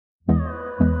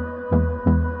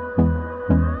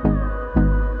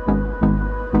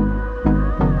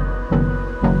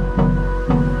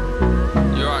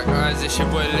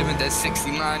guys,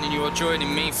 69, and you are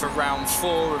joining me for round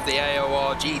 4 of the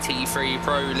AOR GT3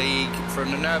 Pro League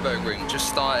from the Nurburgring. Just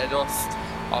started off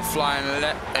our flying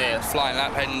lap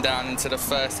heading down into the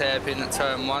first hairpin at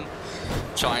turn 1.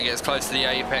 Try and get as close to the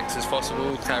apex as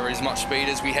possible, carry as much speed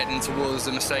as we head in towards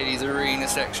the Mercedes Arena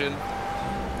section.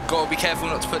 Got to be careful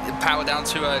not to put the power down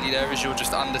too early there, as you'll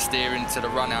just understeer into the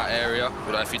run out area.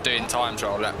 But if you're doing time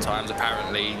trial lap times,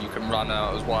 apparently you can run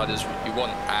out as wide as you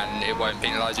want and it won't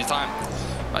penalise your time.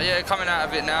 But yeah, coming out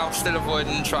of it now, still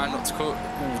avoiding, trying not to call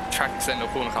track extend or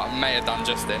corner cut. I may have done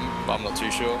just then, but I'm not too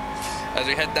sure. As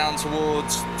we head down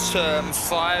towards turn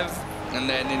 5 and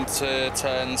then into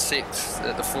turn 6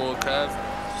 at the forward curve.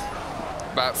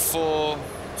 About 3-4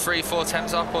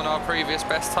 attempts up on our previous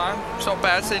best time. It's not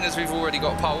bad, seeing as we've already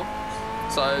got pole.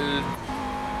 So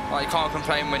like, you can't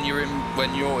complain when you're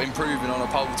improving on a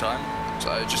pole time.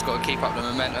 So just got to keep up the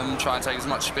momentum, try and take as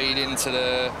much speed into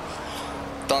the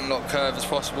Dunlop curve as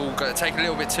possible. Got to take a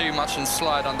little bit too much and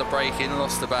slide under braking.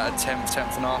 Lost about a tenth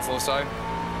and a half or so.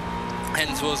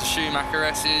 Heading towards the Schumacher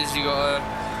S's, you got to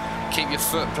keep your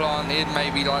foot planted,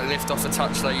 maybe like lift off a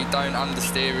touch so you don't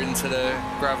understeer into the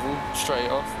gravel straight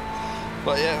off.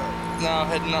 But yeah, now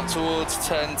heading up towards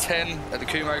turn 10 at the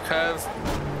Kumo curve.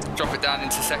 Drop it down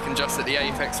into second just at the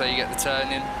apex so you get the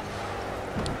turn in.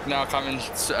 Now coming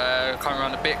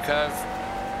around the bit curve.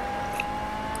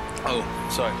 Oh,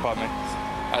 sorry, pardon me.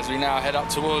 As we now head up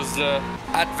towards the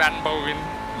Advanbogen.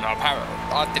 No, apparently,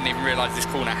 I didn't even realise this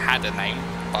corner had a name.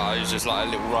 But it was just like a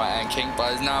little right-hand kink.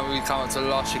 But now we come up to the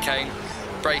last chicane,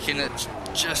 braking at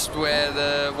just where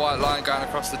the white line going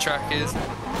across the track is. If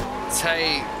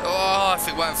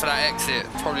it weren't for that exit,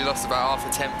 probably lost about half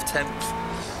a tenth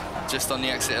just on the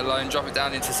exit alone. Drop it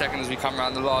down into second as we come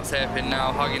around the last hairpin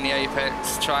now, hugging the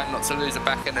apex, trying not to lose the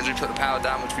back end as we put the power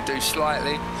down, which we do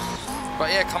slightly.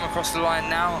 But yeah, come across the line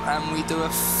now and we do a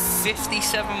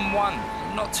 57.1.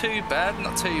 Not too bad,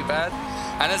 not too bad.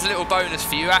 And as a little bonus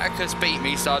for you, Atticus beat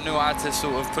me, so I knew I had to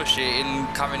sort of push it in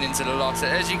coming into the last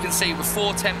set. As you can see, we're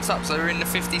 4 temps up, so we're in the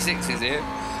 56s here.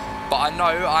 But I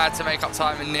know I had to make up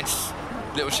time in this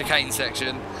little chicane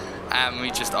section and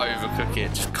we just overcook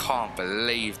it. Just can't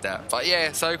believe that. But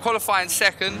yeah, so qualifying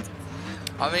second.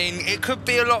 I mean, it could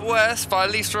be a lot worse, but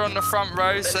at least we're on the front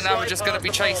row, so now we're just going to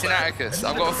be chasing Atticus.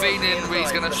 I've got a feeling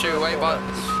he's going to shoot away, but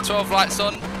 12 lights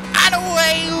on and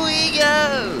away we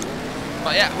go.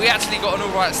 But yeah, we actually got an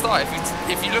alright start.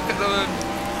 If you look at the...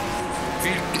 If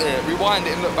you rewind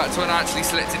it and look back to when I actually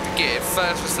selected the gear,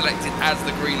 first was selected as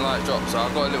the green light dropped, so I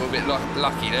got a little bit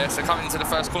lucky there. So coming into the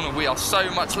first corner, we are so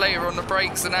much later on the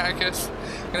brakes than Atticus.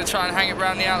 Going to try and hang it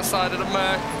around the outside of the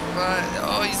Merc.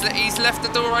 He's left the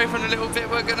door open a little bit.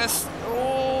 We're going to...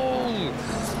 Oh!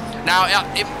 Now,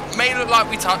 it may look like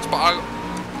we touched, but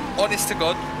honest to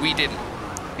God, we didn't.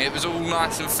 It was all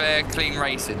nice and fair, clean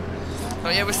racing.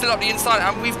 But yeah, we're still up the inside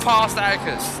and we've passed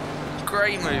Atticus.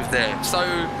 Great move there. So,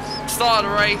 start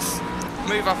of the race,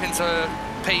 move up into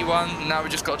P1, and now we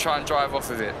just got to try and drive off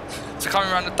of it. So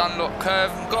coming around the Dunlop curve,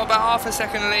 got about half a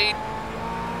second lead.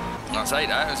 I'll say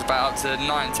that, it was about up to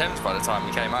 9 tenths by the time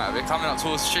we came out of it. Coming up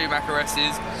towards the Schumacher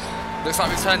S's, looks like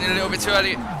we've turned in a little bit too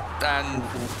early. And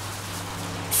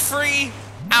 3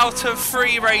 out of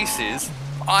 3 races,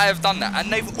 I have done that,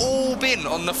 and they've all been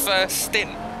on the first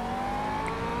stint.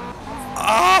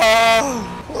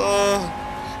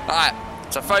 Alright,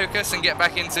 so focus and get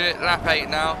back into it. Lap 8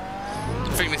 now. I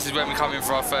think this is when we come in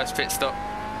for our first pit stop.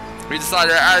 We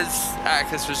decided, as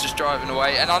Atticus was just driving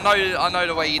away, and I know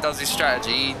the way he does his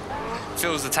strategy. He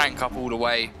fills the tank up all the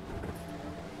way,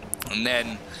 and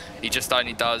then he just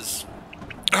only does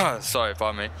sorry,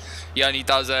 pardon me. He only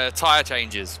does tyre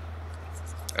changes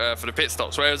for the pit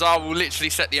stops, whereas I will literally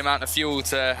set the amount of fuel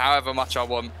to however much I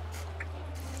want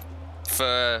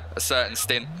for a certain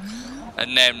stint,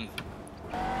 and then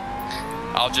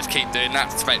I'll just keep doing that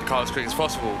to make the car as quick as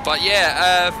possible. But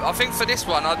yeah, I think for this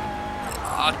one, I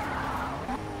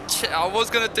was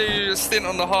going to do a stint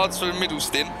on the hards for a middle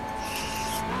stint,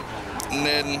 and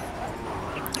then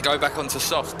go back onto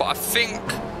softs. But I think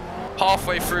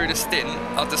halfway through the stint,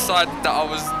 I decided that I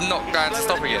was not going to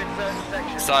stop again.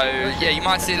 So yeah, you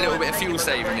might see a little bit of fuel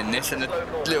saving in this and a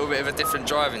little bit of a different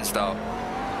driving style.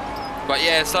 But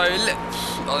yeah, so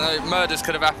I know murders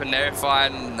could have happened there if I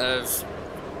hadn't have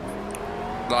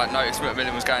noticed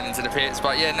McMillan was going into the pits.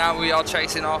 But yeah, now we are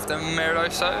chasing after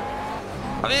Meriloso.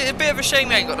 I mean, it's a bit of a shame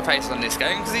he ain't got the pace on this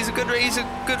game, because he's a good racer.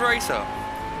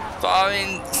 But I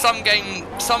mean, some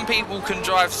people can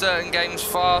drive certain games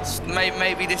fast.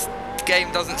 Maybe this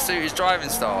game doesn't suit his driving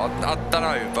style. I don't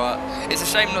know, but it's a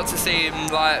shame not to see him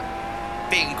like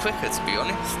being quicker, to be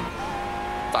honest.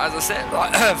 But as I said,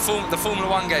 like, the Formula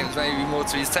 1 games may be more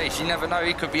to his taste. You never know,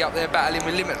 he could be up there battling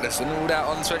with Limitless and all that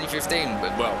on 2015.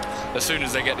 But, well, as soon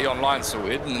as they get the online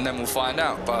sorted, and then we'll find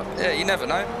out. But, yeah, you never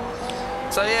know.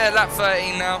 So, yeah, lap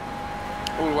 13 now.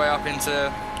 All the way up into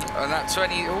lap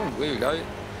 20. Oh, here we go.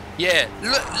 Yeah,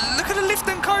 look at the lift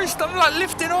and coast. I'm, like,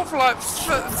 lifting off, like,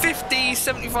 50,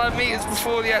 75 metres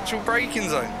before the actual braking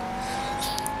zone.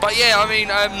 But, yeah, I mean,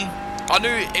 I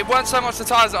knew it weren't so much the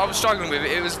tyres that I was struggling with.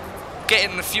 It was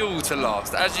getting the fuel to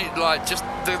last. As you like, just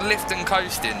the lift and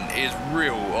coasting is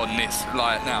real on this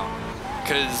like now,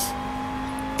 because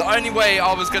the only way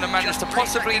I was going to manage to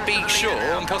possibly beat Shaw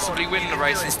and possibly win the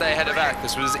race and stay ahead of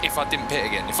Atticus was if I didn't pit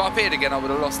again. If I pitted again, I would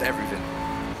have lost everything.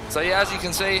 So yeah, as you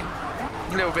can see,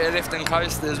 a little bit of lift and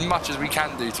coast, as much as we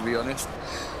can do, to be honest.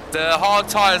 The hard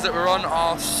tyres that we're on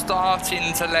are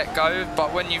starting to let go,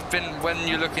 but when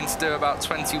you're looking to do about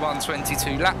 21,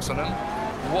 22 laps on them,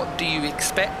 what do you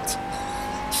expect?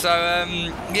 So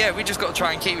yeah, we just got to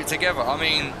try and keep it together. I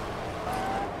mean,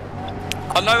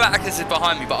 I know Atticus is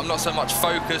behind me, but I'm not so much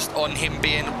focused on him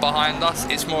being behind us.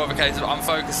 It's more of a case of I'm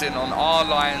focusing on our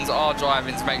lines, our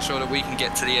driving, to make sure that we can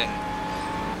get to the end.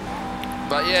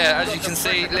 But yeah, as you can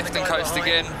see, lift and coast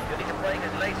again.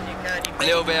 A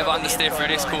little bit of understeer through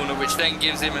this corner, which then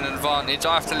gives him an advantage.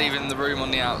 I have to leave him the room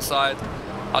on the outside.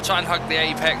 I'll try and hug the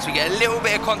apex. We get a little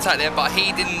bit of contact there, but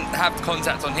he didn't have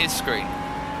contact on his screen,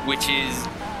 which is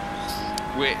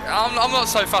weird. I'm not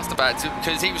so fussed about it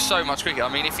because he was so much quicker. I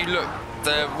mean, if you look,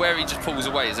 where he just pulls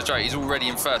away is a joke. He's already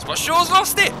in first, but Shaw's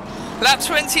lost it. Lap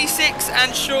 26,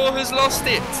 and Shaw has lost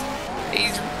it.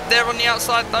 He's there on the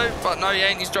outside though, but no, he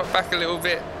ain't. He's dropped back a little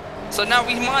bit. So now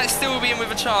we might still be in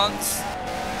with a chance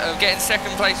of getting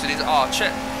second place with his.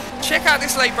 Check out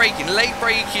this late braking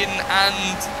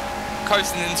and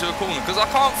coasting into a corner, because I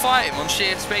can't fight him on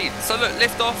sheer speed. So look,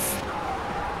 lift off,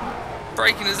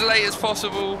 braking as late as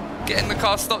possible, getting the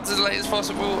car stopped as late as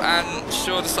possible, and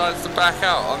Shaw decides to back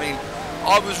out. I mean,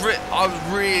 I was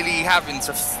really having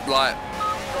to like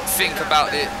think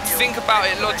about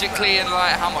it logically, and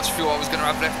like how much fuel I was going to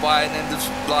have left by an end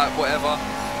of like whatever.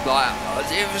 Like,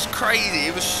 it was crazy.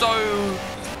 It was so.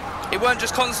 It weren't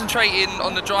just concentrating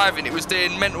on the driving, it was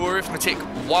doing mental arithmetic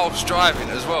whilst driving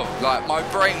as well. Like, my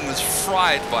brain was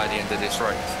fried by the end of this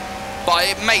race. But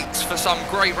it makes for some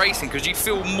great racing because you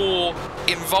feel more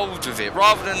involved with it.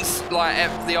 Rather than like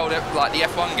the old, like the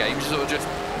F1 games, you sort of just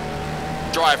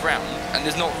drive round and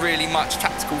there's not really much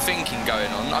tactical thinking going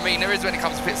on. I mean, there is when it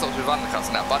comes to pit stops with undercuts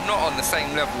and that, but not on the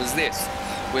same level as this.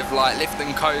 With like lift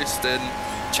and coast and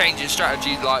changing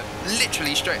strategy, like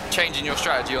literally changing your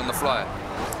strategy on the fly.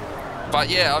 But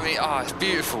yeah, I mean, it's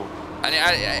beautiful. And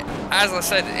as I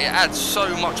said, it adds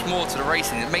so much more to the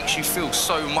racing. It makes you feel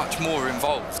so much more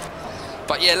involved.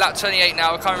 But yeah, lap 28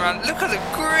 now, we're coming around. Look at the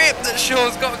grip that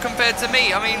Shaw's got compared to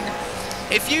me. I mean,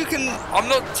 if you can, I'm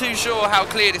not too sure how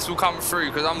clear this will come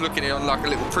through because I'm looking at it on like a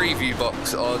little preview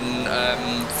box on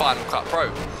Final Cut Pro.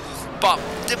 But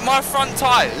my front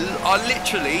tyres are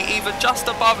literally either just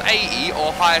above 80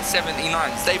 or higher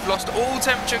 79s. They've lost all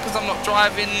temperature because I'm not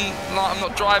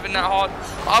driving that hard.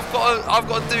 I've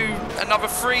got to do another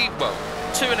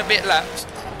 2 and a bit laps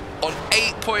on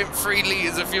 8.3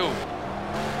 litres of fuel.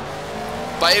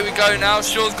 But here we go now.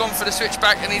 Shaw's gone for the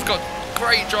switchback and he's got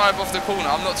great drive off the corner.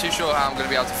 I'm not too sure how I'm going to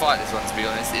be able to fight this one, to be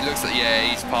honest. It looks like,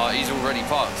 yeah, he's already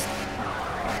passed.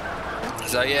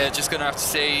 So yeah, just going to have to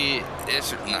see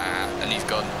if, and he's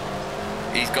gone.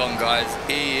 He's gone, guys.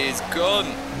 He is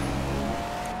gone.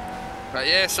 But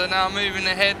yeah, so now moving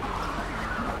ahead.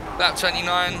 Lap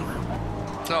 29.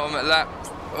 Penultimate lap.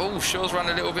 Oh, Shaw's run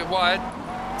a little bit wide.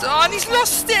 Oh, and he's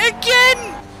lost it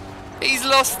again. He's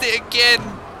lost it again.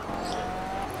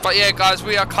 But yeah, guys,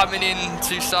 we are coming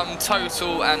into some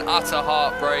total and utter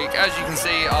heartbreak. As you can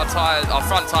see, our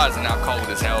front tyres are now cold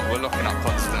as hell. We're locking up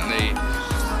constantly.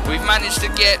 We've managed to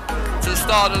get to the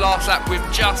start of the last lap with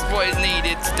just what is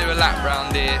needed to do a lap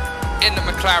round here in the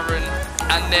McLaren,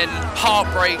 and then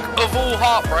heartbreak of all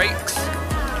heartbreaks,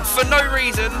 for no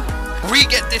reason, we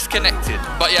get disconnected.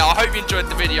 But yeah, I hope you enjoyed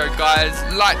the video, guys.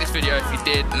 Like this video if you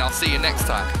did, and I'll see you next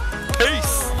time.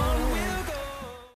 Peace!